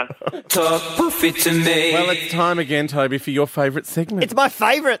 Ta-da. Talk profit to me. Well, it's time again, Toby, for your favourite segment. It's my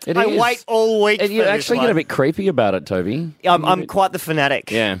favourite. It I is. wait all week. And you for this actually one. get a bit creepy about it, Toby. I'm quite the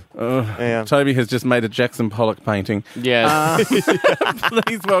fanatic. Yeah. Yeah. Toby has just made a Jackson Pollock painting. Yes.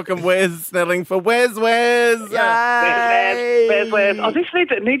 Please welcome Wes Snelling for Wes. Where's? Oh, this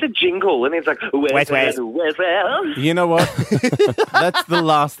needs a jingle. And it's like, where's? You know what? That's the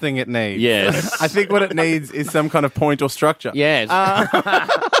last thing it needs. Yes. I think what it needs is some kind of point or structure. Yes.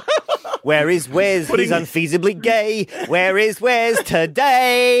 Where is Wes? He's unfeasibly gay. Where is Wes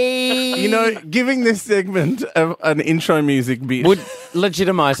today? You know, giving this segment an intro music Would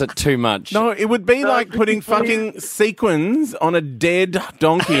legitimise it too much. No, it would be like putting fucking sequins on a dead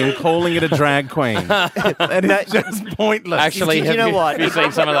donkey and calling it a drag queen. That is just pointless. Actually, You know what? Have you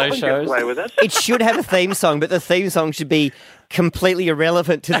seen some of those shows? Away with it. It should have a theme song, but the theme song should be completely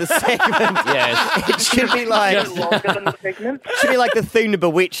irrelevant to the segment. Yes. It should be like Longer than the segment. the theme to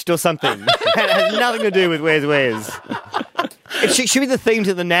Bewitched or something. It has nothing to do with Where's Where's. It should be the theme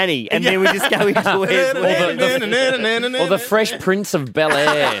to The Nanny, and then we just go into Where's Where's. Or the Fresh Prince of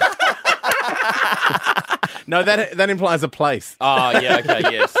Bel-Air. No, that implies a place. Oh, yeah, okay,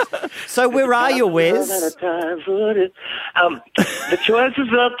 yes. So where are you, Wes? The choice is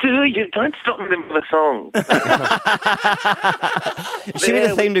up to you. Don't stop me with the song. It should be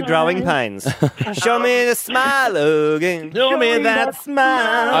the theme to Growing Pains. Show me the smile again. Show me that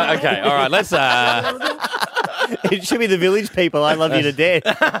smile. Okay, all right, let's... It should be the Village People. I love you to death.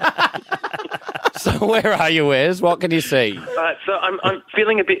 So where are you, Wes? What can you see? Right, so I'm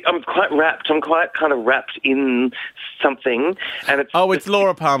feeling I'm quite wrapped. I'm quite kind of wrapped in something. And it's... Oh, it's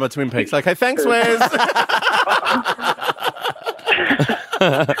Laura Palmer, Twin Peaks. Okay, thanks, Wes.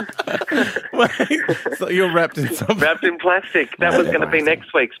 Wait, so you're wrapped in something. Wrapped in plastic. That was going to be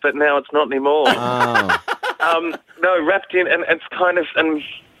next week's, but now it's not anymore. No, wrapped in, and it's kind of...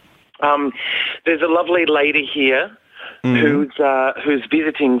 there's a lovely lady here who's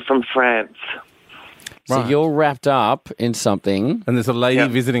visiting from France. So Right. you're wrapped up in something. And there's a lady Yeah.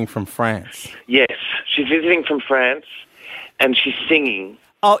 visiting from France. Yes, she's visiting from France, and she's singing.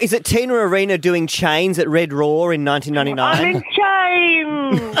 Oh, is it Tina Arena doing Chains at Red Raw in 1999? I'm in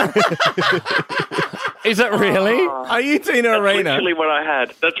chains! Is it really? Are you Tina That's Arena? literally what I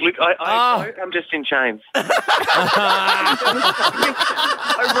had. I'm just in chains.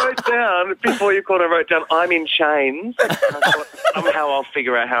 I wrote down, before you called, I wrote down, I'm in chains. And I thought, somehow I'll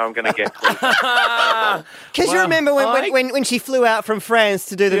figure out how I'm going to get clean. Because you remember when she flew out from France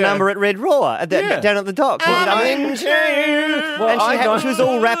to do the number at Red Raw down at the docks. I'm in chains. Well, And she was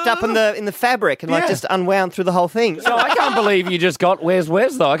all wrapped up in the fabric and just unwound through the whole thing. So I can't believe you just got Where's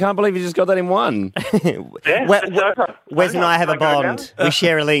Wes, though. I can't believe you just got that in one. Wes and I have a bond. We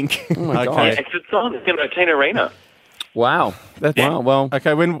share a link. Okay. It's on, Tina Arena. Wow. Wow, well.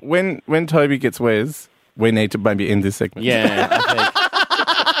 Okay, when Toby gets Wes, we need to maybe end this segment. Yeah,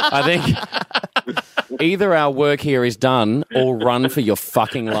 I think either our work here is done or run for your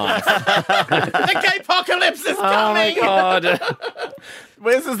fucking life. The gay apocalypse is coming! Oh, my God.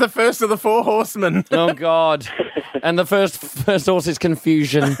 Wes is the first of the 4 horsemen. Oh, God. And the first horse is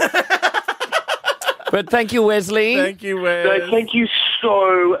confusion. But thank you, Wesley. Thank you, Wes. So thank you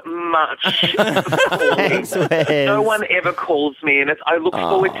so much. Thanks, Wes. No one ever calls me, and I look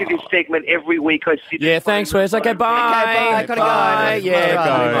forward to this segment every week. I sit Yeah, thanks, Wes. Okay, bye. Gotta go. Bye. Yeah,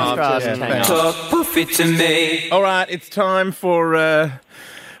 Gotta go. just hang Yeah. on. Talk profit to me. All right, it's time for...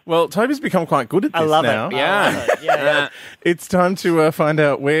 well, Toby's become quite good at this I love now. it. Yeah. Yeah. It's time to find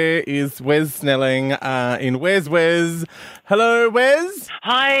out where is Wes Snelling in Where's Wes. Hello, Wes.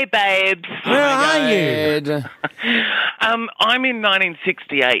 Hi, babes. Where are you? Ed. I'm in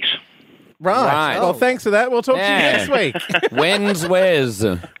 1968. Right. Well, thanks for that. We'll talk to you Yeah. next week. When's Wes?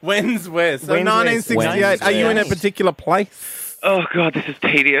 When's Wes? So When's 1968. Wes? Are you in a Wes. particular place? Oh, God, this is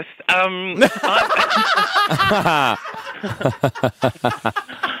tedious. I'm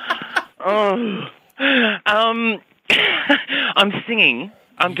singing.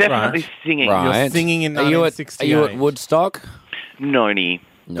 I'm definitely singing. Right. You're singing in Are you at 1968. Woodstock? Noni.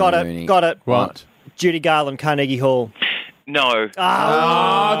 Got it. What? Judy Garland, Carnegie Hall. No.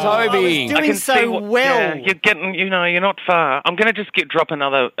 Oh, Toby. Doing can so see well. Yeah, you're getting, you're not far. I'm going to just drop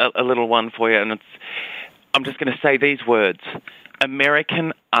a little one for you, and I'm just going to say these words: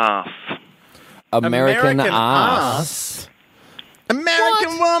 American ass. American ass.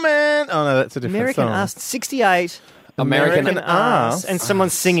 American woman. Oh no, that's a different American song. ass, 68. American ass. And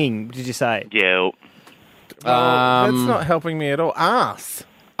someone's singing, did you say? Yeah. That's not helping me at all. Ass.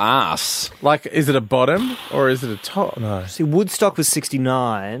 Ass. Like, is it a bottom or is it a top? No. See, Woodstock was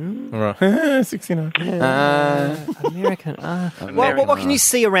 69. All right. 69. American ass. What can you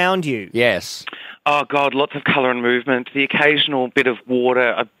see around you? Yes. Oh, God, lots of colour and movement. The occasional bit of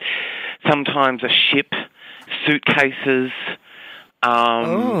water. Sometimes a ship. Suitcases.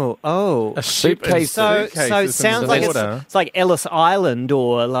 A Suitcase. So it sounds like it's like Ellis Island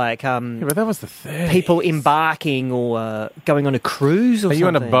or like Yeah, but that was the thing. people embarking or going on a cruise or Are something. you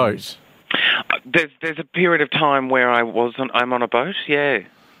on a boat? There's a period of time where I'm on a boat, yeah.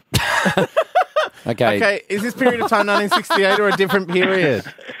 Okay. Okay, is this period of time 1968 or a different period?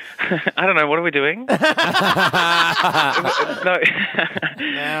 I don't know, what are we doing? No.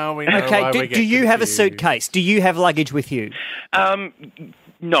 Now we know why Okay, we get do you have a confused. suitcase? Do you have luggage with you?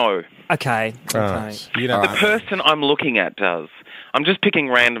 No. Okay. Right. You don't The person I'm looking at does. I'm just picking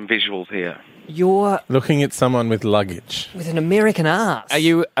random visuals here. You're looking at someone with luggage. with an American ass. Are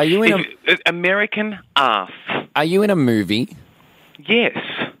you in a American ass. Are you in a movie? Yes.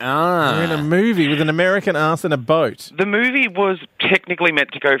 You're in a movie with an American ass and a boat. The movie was technically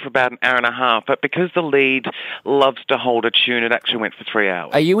meant to go for about an hour and a half, but because the lead loves to hold a tune, it actually went for 3 hours.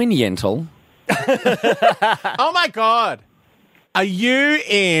 Are you in Yentl? Oh my God. Are you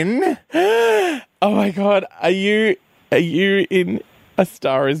in? Oh my God. Are you in A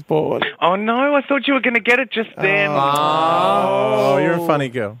Star Is Born? Oh, no, I thought you were going to get it just then. Oh, you're a funny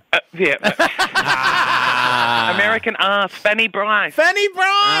girl. Yeah. American ass, Fanny Bryce. Fanny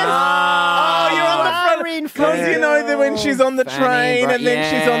Bryce! Oh, you're on the front. Because you know that when she's on the train and then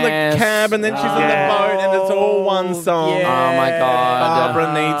she's on the cab and then she's on the boat and it's all one song. Oh my God.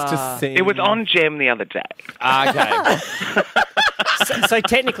 Barbara needs to sing. It was on Gem the other day. Okay. So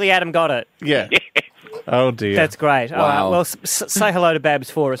technically, Adam got it. Yeah. Oh dear. That's great. All right, well, say hello to Babs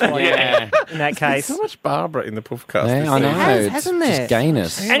for us. While you're Yeah. in that case. so much Barbara in the Puffcast. Yeah, this I know. season. Hasn't It's there? just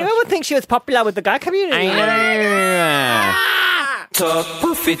gayness. And everyone would think she was popular with the gay community. Talk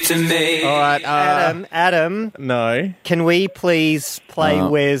profit to me. All right. Adam, No. can we please play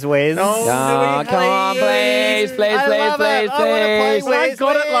Where's Where's? Oh, come on, please, please, I please, love it. please, I wanna play please. But I Where's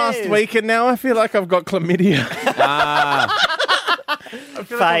got it last Where's? week and now I feel like I've got chlamydia. I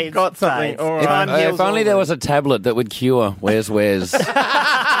feel like I've Fades, got something. fades. All If right. I'm healed If only all there was a tablet that would cure Where's Where's.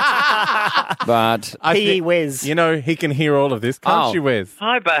 But I P.E. think- Wes. You know, he can hear all of this, can't Oh. you, Wes?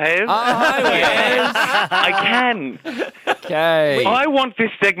 Hi, babe. hi, Yes, I can. okay. I want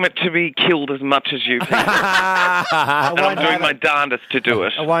this segment to be killed as much as you people. And I'm won't doing have my it. darndest to do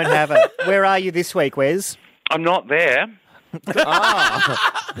it. I won't have it. Where are you this week, Wes? I'm not there.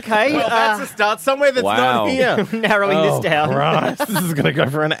 Okay, Well, that's a start. Somewhere that's Wow. not here. narrowing this down. Christ, this is going to go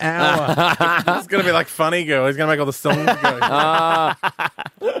for an hour. It's going to be like Funny Girl. He's going to make all the songs go.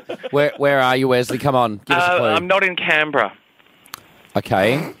 Where are you, Wesley? Come on, give us a clue. I'm not in Canberra.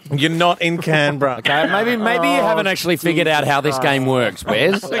 Okay. You're not in Canberra. Okay, maybe you haven't actually figured out how this game works,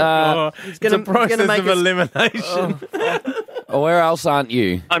 Wes. It's a process make of us- elimination. Where else aren't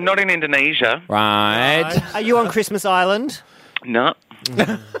you? I'm not in Indonesia. Right. Are you on Christmas Island? No.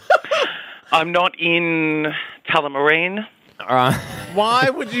 I'm not in Tullamarine. All right. Why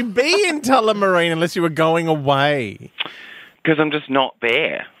would you be in Tullamarine unless you were going away? Because I'm just not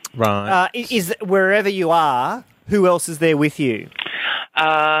there. Right. Is wherever you are, who else is there with you?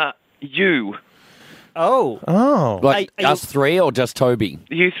 You. Oh. Oh. Like Are you- us three or just Toby?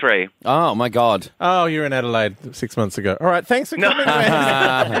 You three. Oh, my God. Oh, you're in Adelaide 6 months ago. All right, thanks for coming,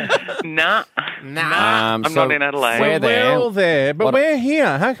 Wes. Nah. I'm so not in Adelaide. We're We're there. all there, but What- we're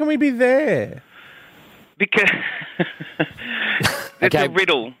here. How can we be there? Because it's Okay. a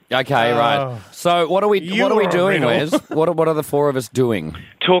riddle. Okay, right. So what are we You what are we are a doing, riddle. Wes? What are the four of us doing?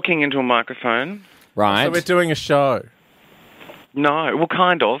 Talking into a microphone. Right. So we're doing a show. No. Well,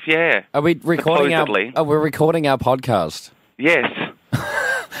 kind of, yeah. Are we recording Supposedly. we're recording our podcast. Yes.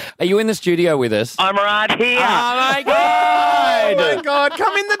 Are you in the studio with us? I'm right here. Oh my Oh God! my God!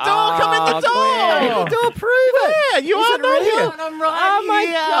 Come in the door! Come in the door! Don't prove it. Yeah, you are not here. I'm right oh my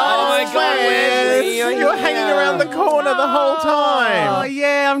Oh my God, Wes, You're hanging around the corner the whole time. Oh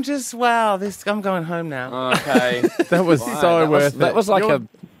yeah, I'm just I'm going home now. Okay. That was so worth it. That was like Your- a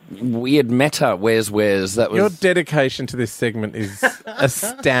weird meta. Where's that Your was dedication to this segment is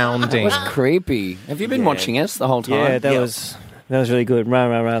astounding. creepy. Have you been watching us the whole time? Yeah, that was really good. Rah,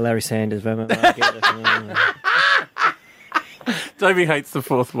 rah, rah, Larry Sanders. Rah, rah, rah, get it. Toby hates the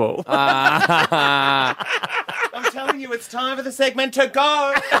fourth wall. I'm telling you, it's time for the segment to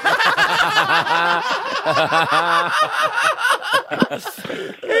go. He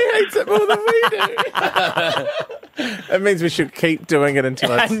hates it more than we do. That means we should keep doing it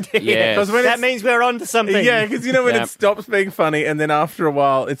until it's... Yes. Because when That it's- means we're on to something. Yeah, because you know when Yeah. it stops being funny and then after a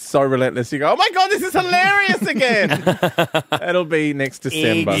while it's so relentless, you go, oh my God, this is hilarious again. That'll be next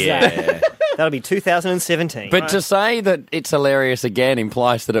December. Exactly. That'll be 2017. But to say that it's hilarious again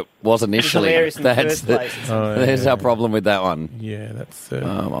implies that it was initially. hilarious in the That's first place. There's our problem with that one. Yeah, that's, Oh,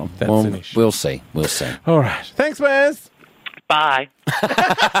 well, that's well, an issue. we'll see. We'll see. All right. Thanks, Wes. Bye.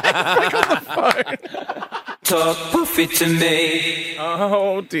 Talk poofy to me.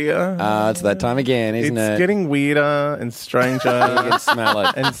 Oh, dear. It's that time again, isn't It's it? getting weirder and You stranger can smell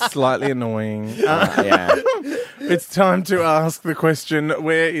it. and slightly annoying. Yeah. It's time to ask the question,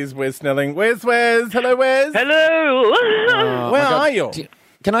 where is Wes Snelling? Where's Wes? Hello, Wes. Hello. Where are you?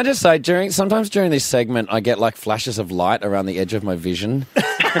 Can I just say, sometimes during this segment, I get like flashes of light around the edge of my vision.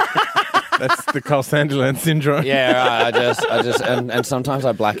 That's the Carl Sandiland syndrome. Yeah, right. I just, and sometimes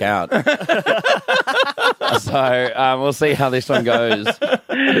I black out. So we'll see how this one goes.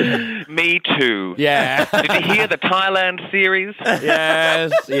 Me too. Yeah. Did you hear the Thailand series?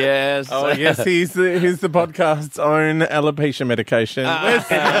 Yes. Oh, yes, he's the podcast's own alopecia medication.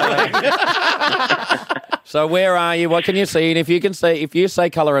 So where are you? What can you see? And if you say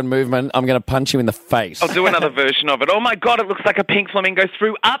colour and movement, I'm going to punch you in the face. I'll do another version of it. Oh my God, it looks like a pink flamingo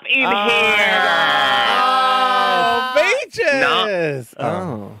threw up in here. Oh, Beaches! No.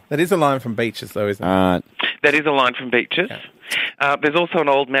 Oh. That is a line from Beaches, though, isn't it? All right. That is a line from Beaches. There's also an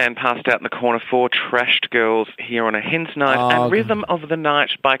old man passed out in the corner. 4 trashed girls here on a hen's night. Oh, and Rhythm of the Night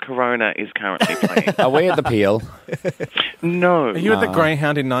by Corona is currently playing. Are we at the Peel? No. Are you at the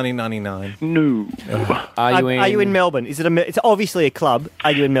Greyhound in 1999? No. Are you in? Melbourne? It's obviously a club.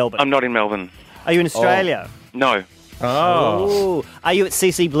 Are you in Melbourne? I'm not in Melbourne. Are you in Australia? No. Oh. Oh. Are you at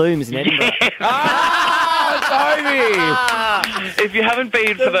CC Blooms in Edinburgh? If you haven't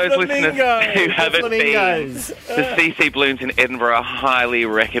been, for those listeners who haven't been, Flamingos. the CC Blooms in Edinburgh, I highly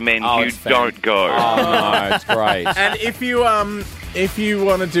recommend you it's don't go. Oh no, it's great. And if you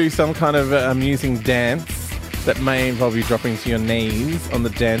want to do some kind of amusing dance that may involve you dropping to your knees on the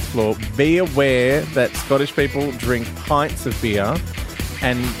dance floor, be aware that Scottish people drink pints of beer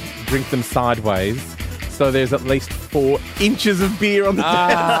and drink them sideways. So there's at least 4 inches of beer on the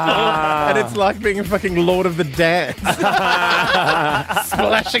dance floor. And it's like being a fucking Lord of the Dance.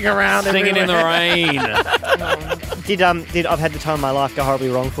 Splashing around Singing in the rain. Did I've had the time of my life go horribly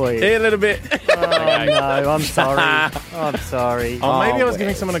wrong for you? Yeah, a little bit. Oh, no, I'm sorry. I'm sorry. Oh, maybe I was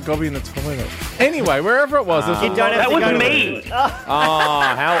giving someone a gobby in the toilet. Anyway, wherever it was. You don't have That to go was to me. Oh,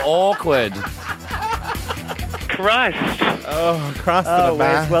 how awkward. Christ. Oh, Christ to Oh, the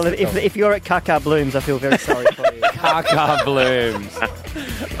Wes, back. well, if you're at Kaka Blooms, I feel very sorry for you. Kaka blooms.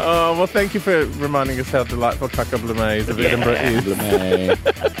 Oh, well, thank you for reminding us how delightful Kaka Blumes of Edinburgh is. Hey.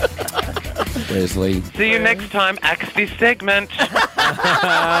 Wesley. See you next time. Axby segment.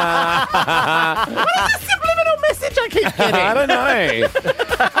 Subliminal message I keep getting. I don't know.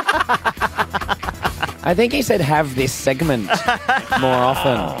 I think he said have this segment more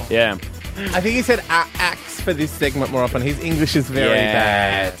often. Yeah. I think he said axe for this segment more often. His English is very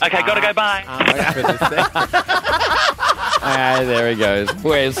bad. Okay, gotta go. Bye. Axe for this segment. There he goes.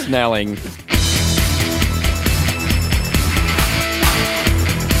 Where's Snelling?